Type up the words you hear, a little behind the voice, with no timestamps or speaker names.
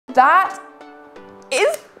That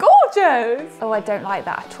is gorgeous. Oh, I don't like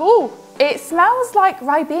that at all. It smells like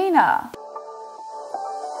Ribena.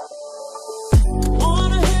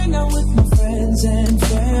 Wanna hang out with my friends and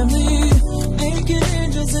family, making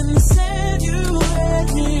angels in the sand, you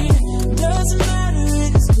and me. Doesn't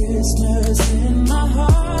matter, it's Christmas in my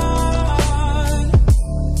heart.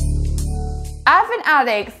 Advent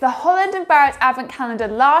Addicts, the Holland Barrett Advent Calendar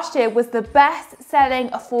last year was the best-selling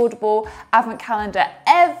affordable Advent Calendar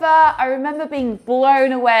ever. I remember being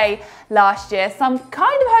blown away last year, so I'm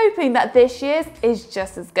kind of hoping that this year's is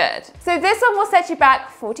just as good. So this one will set you back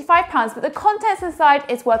 £45, but the contents inside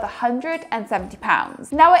is worth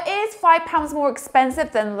 £170. Now it is £5 more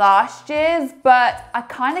expensive than last year's, but I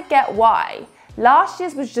kind of get why. Last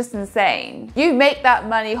year's was just insane. You make that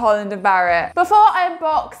money, Holland & Barrett. Before I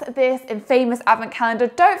unbox this infamous Advent Calendar,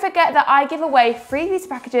 don't forget that I give away free beauty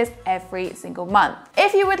packages every single month.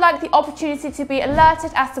 If you would like the opportunity to be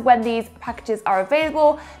alerted as to when these packages are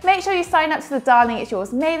available, make sure you sign up to the Darling It's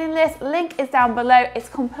Yours mailing list. Link is down below. It's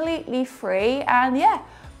completely free, and yeah,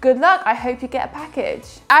 good luck, I hope you get a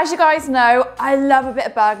package. As you guys know, I love a bit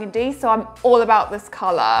of burgundy, so I'm all about this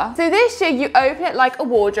color. So this year you open it like a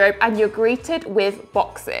wardrobe and you're greeted with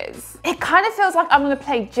boxes. It kind of feels like I'm gonna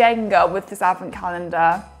play Jenga with this Advent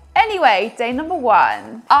Calendar. Anyway, day number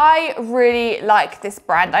 1. I really like this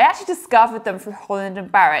brand. I actually discovered them through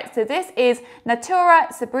Holland & Barrett. So this is Natura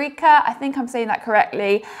Sabrica, I think I'm saying that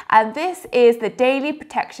correctly, and this is the Daily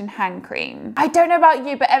Protection Hand Cream. I don't know about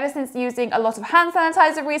you, but ever since using a lot of hand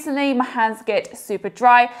sanitizer recently, my hands get super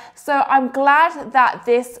dry. So I'm glad that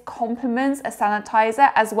this complements a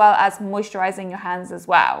sanitizer as well as moisturizing your hands as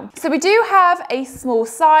well. So we do have a small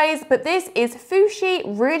size, but this is Fushi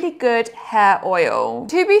Really Good Hair Oil.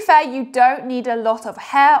 To be fair, you don't need a lot of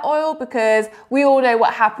hair oil because we all know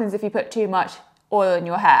what happens if you put too much oil in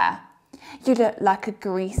your hair. You look like a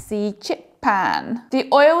greasy chip pan. The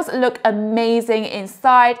oils look amazing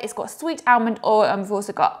inside. It's got sweet almond oil and we've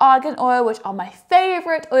also got argan oil, which are my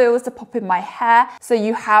favorite oils to pop in my hair. So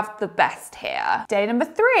you have the best here. Day number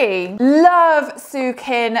 3. Love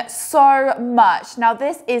Sukin so much. Now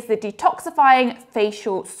this is the detoxifying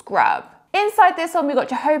facial scrub. Inside this one, we've got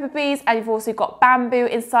jojoba bees and you've also got bamboo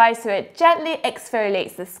inside, so it gently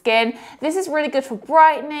exfoliates the skin. This is really good for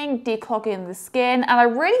brightening, declogging the skin, and I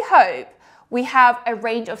really hope we have a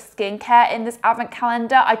range of skincare in this Advent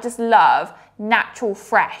Calendar. I just love natural,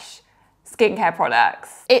 fresh skincare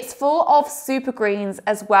products. It's full of super greens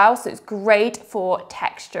as well, so it's great for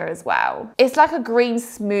texture as well. It's like a green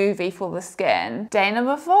smoothie for the skin. Day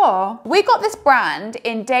number 4. We got this brand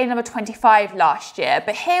in day number 25 last year,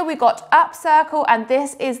 but here we got Upcircle and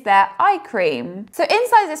this is their eye cream. So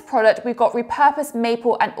inside this product, we've got repurposed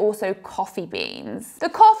maple and also coffee beans. The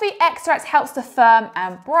coffee extract helps to firm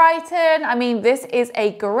and brighten. I mean, this is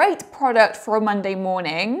a great product for a Monday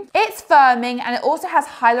morning. It's firming and it also has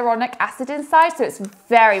hyaluronic acid inside, so it's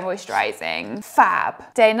very moisturizing.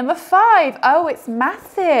 Fab. Day number 5. Oh, it's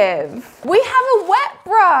massive. We have a wet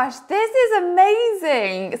brush. This is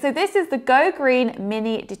amazing. So this is the Go Green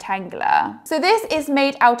Mini Detangler. So this is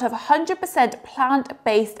made out of 100%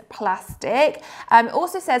 plant-based plastic. It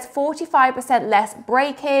also says 45% less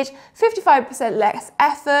breakage, 55% less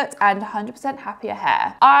effort, and 100% happier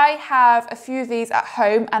hair. I have a few of these at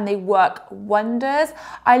home and they work wonders.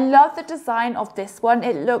 I love the design of this one.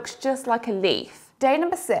 It looks just like a leaf. Day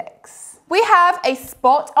number 6. We have a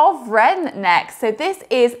spot of Ren next. So this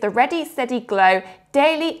is the Ready Steady Glow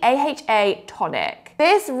Daily AHA Tonic.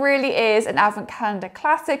 This really is an Advent Calendar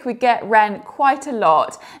classic. We get Ren quite a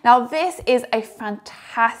lot. Now this is a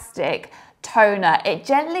fantastic toner. It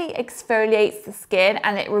gently exfoliates the skin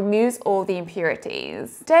and it removes all the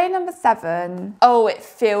impurities. Day number 7. Oh, it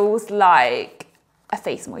feels like a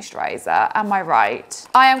face moisturizer. Am I right?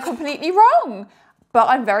 I am completely wrong, but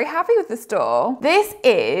I'm very happy with the store. This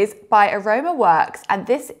is by Aroma Works and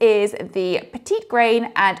this is the Petite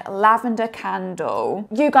Grain and Lavender Candle.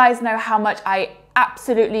 You guys know how much I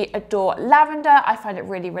absolutely adore lavender. I find it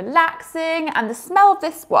really relaxing and the smell of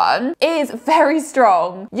this one is very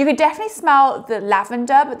strong. You can definitely smell the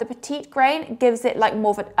lavender, but the Petite Grain gives it like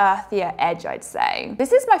more of an earthier edge, I'd say.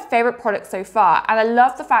 This is my favorite product so far and I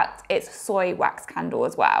love the fact it's soy wax candle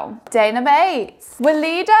as well. Day number 8.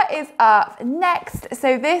 Weleda is up next.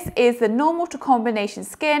 So this is the Normal to Combination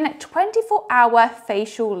Skin 24-hour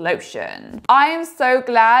facial lotion. I am so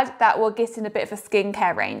glad that we're getting a bit of a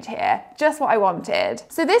skincare range here. Just what I wanted.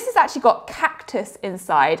 So this has actually got cactus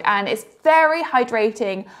inside and it's very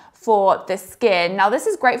hydrating for the skin. Now this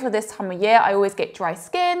is great for this time of year. I always get dry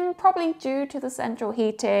skin, probably due to the central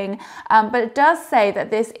heating, but it does say that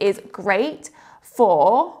this is great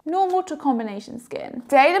for normal to combination skin.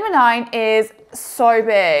 Day number 9 is so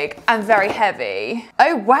big and very heavy.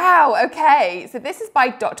 Oh wow, okay. So this is by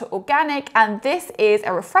Dr. Organic and this is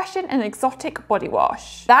a refreshing and exotic body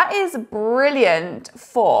wash. That is brilliant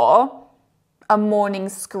for a morning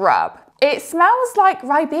scrub. It smells like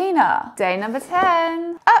Ribena. Day number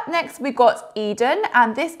 10. Up next we got Eden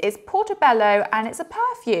and this is Portobello and it's a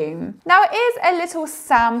perfume. Now it is a little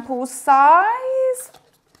sample size.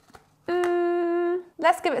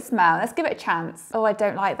 Let's give it a smell. Let's give it a chance. Oh, I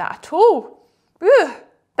don't like that at all. Ugh.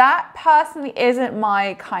 That personally isn't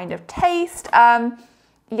my kind of taste.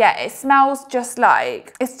 Yeah, it smells just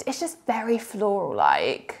like, it's just very floral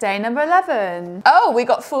like. Day number 11. Oh, we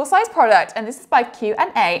got full size product and this is by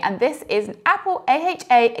Q&A and this is an Apple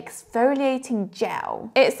AHA exfoliating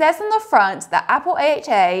gel. It says on the front that Apple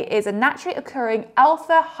AHA is a naturally occurring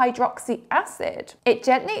alpha hydroxy acid. It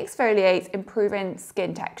gently exfoliates, improving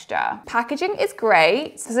skin texture. Packaging is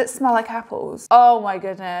great. Does it smell like apples? Oh my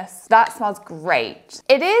goodness, that smells great.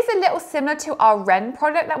 It is a little similar to our Ren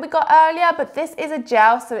product that we got earlier, but this is a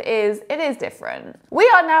gel, so it is different. We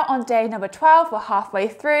are now on day number 12. We're halfway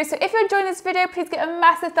through. So if you're enjoying this video, please give a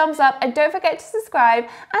massive thumbs up and don't forget to subscribe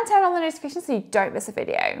and turn on the notifications so you don't miss a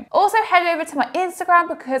video. Also head over to my Instagram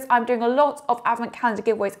because I'm doing a lot of Advent calendar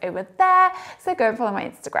giveaways over there. So go and follow my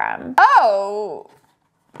Instagram. Oh,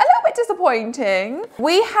 a little bit disappointing.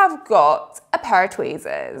 We have got a pair of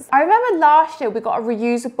tweezers. I remember last year we got a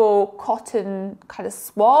reusable cotton kind of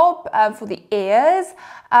swab for the ears,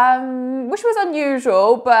 which was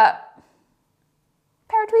unusual, but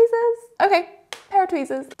pair of tweezers? Okay. Pair of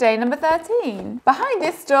tweezers. Day number 13. Behind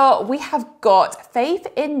this door, we have got Faith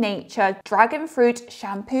in Nature Dragon Fruit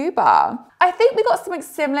Shampoo Bar. I think we got something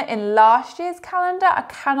similar in last year's calendar. I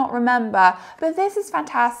cannot remember, but this is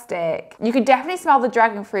fantastic. You can definitely smell the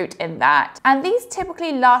dragon fruit in that. And these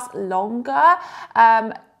typically last longer.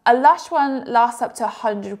 A Lush one lasts up to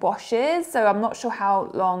 100 washes, so I'm not sure how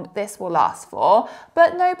long this will last for,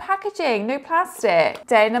 but no packaging, no plastic.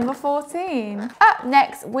 Day number 14. Up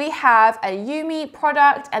next, we have a Yumi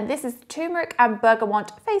product, and this is turmeric and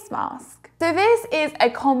bergamot face mask. So this is a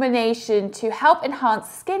combination to help enhance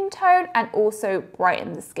skin tone and also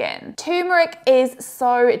brighten the skin. Turmeric is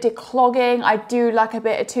so declogging. I do like a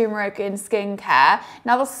bit of turmeric in skincare.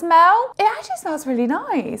 Now the smell, it actually smells really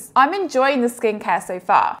nice. I'm enjoying the skincare so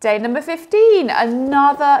far. Day number 15,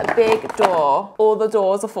 another big door. All the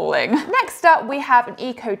doors are falling. Next up, we have an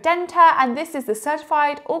Eco Denta, and this is the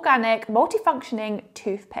certified organic multifunctioning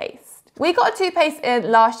toothpaste. We got a toothpaste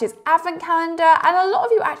in last year's Advent calendar and a lot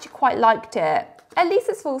of you actually quite liked it. At least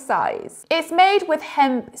it's full size. It's made with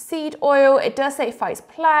hemp seed oil. It does say it fights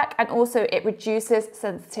plaque and also it reduces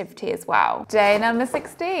sensitivity as well. Day number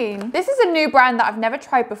 16. This is a new brand that I've never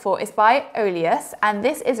tried before. It's by Oleus and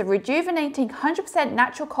this is a rejuvenating 100%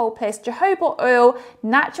 natural cold-pressed jojoba oil,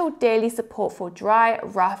 natural daily support for dry,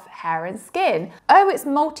 rough hair and skin. Oh, it's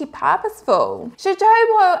multi-purposeful.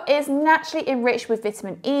 Jojoba oil is naturally enriched with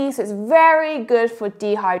vitamin E, so it's very good for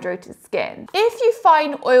dehydrated skin. If you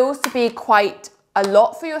find oils to be quite a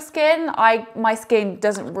lot for your skin, my skin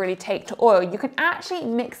doesn't really take to oil, you can actually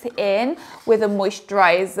mix it in with a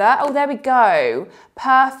moisturizer. Oh, there we go.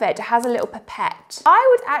 Perfect. It has a little pipette. I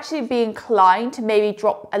would actually be inclined to maybe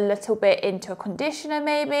drop a little bit into a conditioner,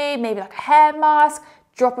 maybe like a hair mask,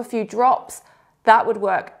 drop a few drops. That would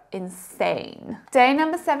work insane. Day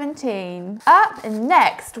number 17. Up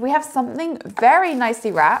next, we have something very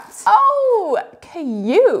nicely wrapped. Oh,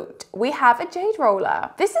 cute. We have a jade roller.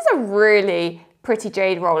 This is a really pretty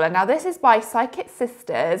jade roller. Now this is by Psychic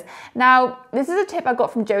Sisters. Now this is a tip I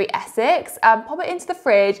got from Joey Essex. Pop it into the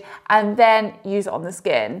fridge and then use it on the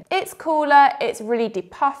skin. It's cooler, it's really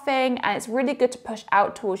depuffing, and it's really good to push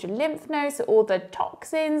out towards your lymph nodes so all the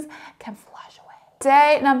toxins can flush away.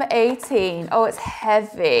 Day number 18. Oh, it's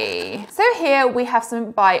heavy. So here we have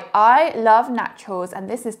something by I Love Naturals, and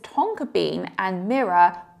this is Tonka Bean and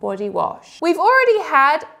Mirror body wash. We've already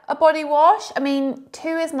had a body wash. I mean, 2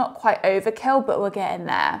 is not quite overkill, but we're getting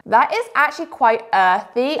there. That is actually quite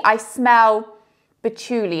earthy. I smell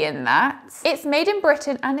patchouli in that. It's made in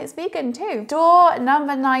Britain and it's vegan too. Door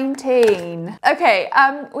number 19. Okay,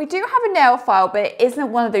 we do have a nail file, but it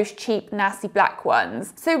isn't one of those cheap, nasty black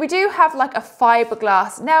ones. So we do have like a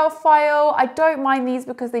fiberglass nail file. I don't mind these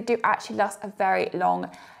because they do actually last a very long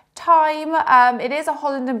time. It is a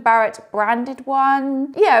Holland Barrett branded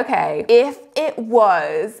one. Yeah, okay. If it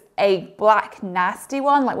was a black nasty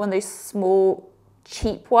one, like one of those small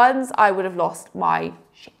cheap ones, I would have lost my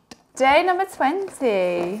shit. Day number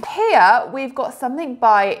 20. Here we've got something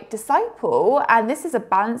by Disciple, and this is a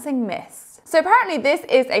balancing mist. So apparently this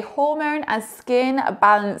is a hormone and skin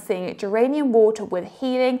balancing geranium water with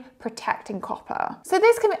healing protecting copper. So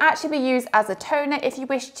this can actually be used as a toner if you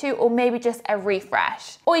wish to, or maybe just a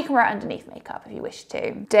refresh, or you can wear it underneath makeup if you wish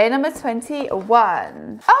to. Day number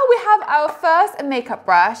 21. Oh, we have our first makeup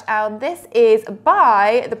brush, and this is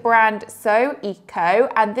by the brand So Eco,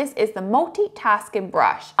 and this is the multitasking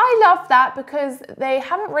brush. I love that because they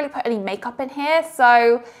haven't really put any makeup in here,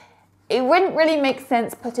 so it wouldn't really make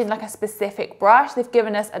sense putting like a specific brush. They've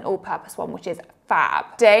given us an all-purpose one, which is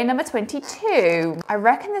fab. Day number 22. I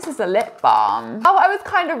reckon this is a lip balm. Oh, I was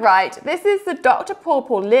kind of right. This is the Dr.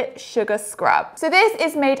 Pawpaw Lip Sugar Scrub. So this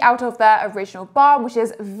is made out of their original balm, which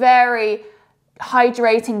is very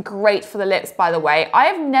hydrating, great for the lips, by the way. I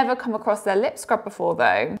have never come across their lip scrub before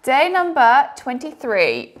though. Day number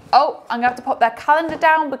 23. Oh, I'm gonna have to pop their calendar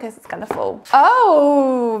down because it's gonna fall.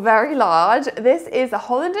 Oh, very large. This is a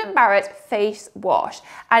Holland Barrett face wash,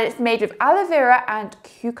 and it's made with aloe vera and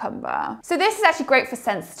cucumber. So this is actually great for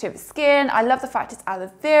sensitive skin. I love the fact it's aloe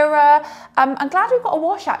vera. I'm glad we've got a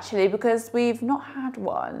wash actually, because we've not had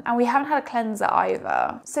one, and we haven't had a cleanser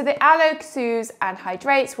either. So the aloe soothes and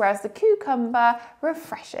hydrates, whereas the cucumber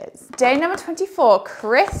refreshes. Day number 24,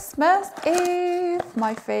 Christmas Eve,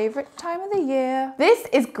 my favorite time of the year. This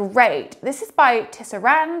is great. This is by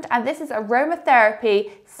Tisserand, and this is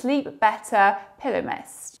Aromatherapy Sleep Better Pillow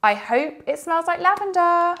Mist. I hope it smells like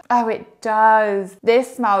lavender. Oh, it does.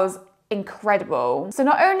 This smells incredible. So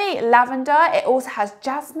not only lavender, it also has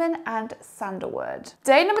jasmine and sandalwood.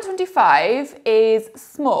 Day number 25 is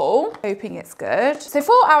small, hoping it's good. So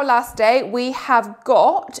for our last day, we have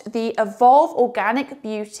got the Evolve Organic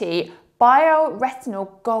Beauty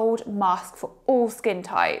Bioretinol Gold Mask for all skin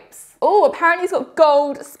types. Oh, apparently it's got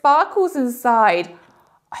gold sparkles inside.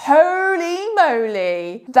 Holy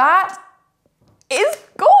moly, that is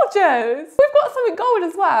gorgeous. We've got something gold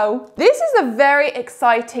as well. This is a very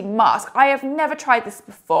exciting mask. I have never tried this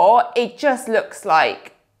before. It just looks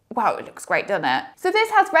like, wow, it looks great, doesn't it? So this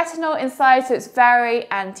has retinol inside, so it's very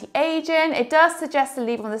anti-aging. It does suggest to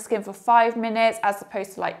leave on the skin for 5 minutes as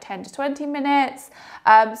opposed to like 10 to 20 minutes.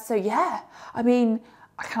 So yeah, I mean,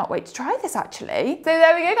 I cannot wait to try this actually. So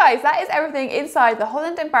there we go guys, that is everything inside the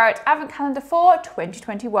Holland & Barrett Advent Calendar for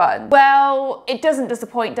 2021. Well, it doesn't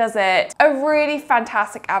disappoint, does it? A really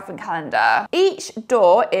fantastic Advent Calendar. Each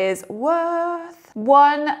door is worth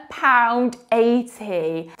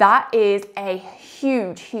 £1.80. That is a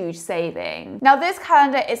huge saving. Now this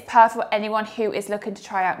calendar is perfect for anyone who is looking to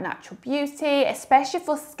try out natural beauty, especially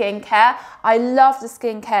for skincare. I love the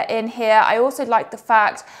skincare in here. I also like the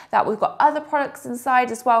fact that we've got other products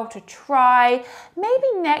inside as well to try.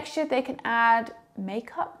 Maybe next year they can add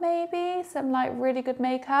makeup, maybe some like really good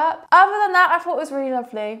makeup. Other than that, I thought it was really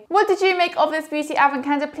lovely. What did you make of this beauty advent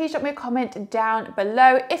calendar? Please drop me a comment down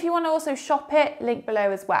below. If you want to also shop it, link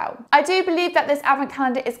below as well. I do believe that this advent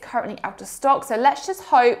calendar is currently out of stock, so let's just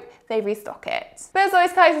hope they restock it. But as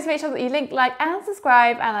always guys, just make sure that you link, like and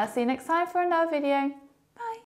subscribe, and I'll see you next time for another video.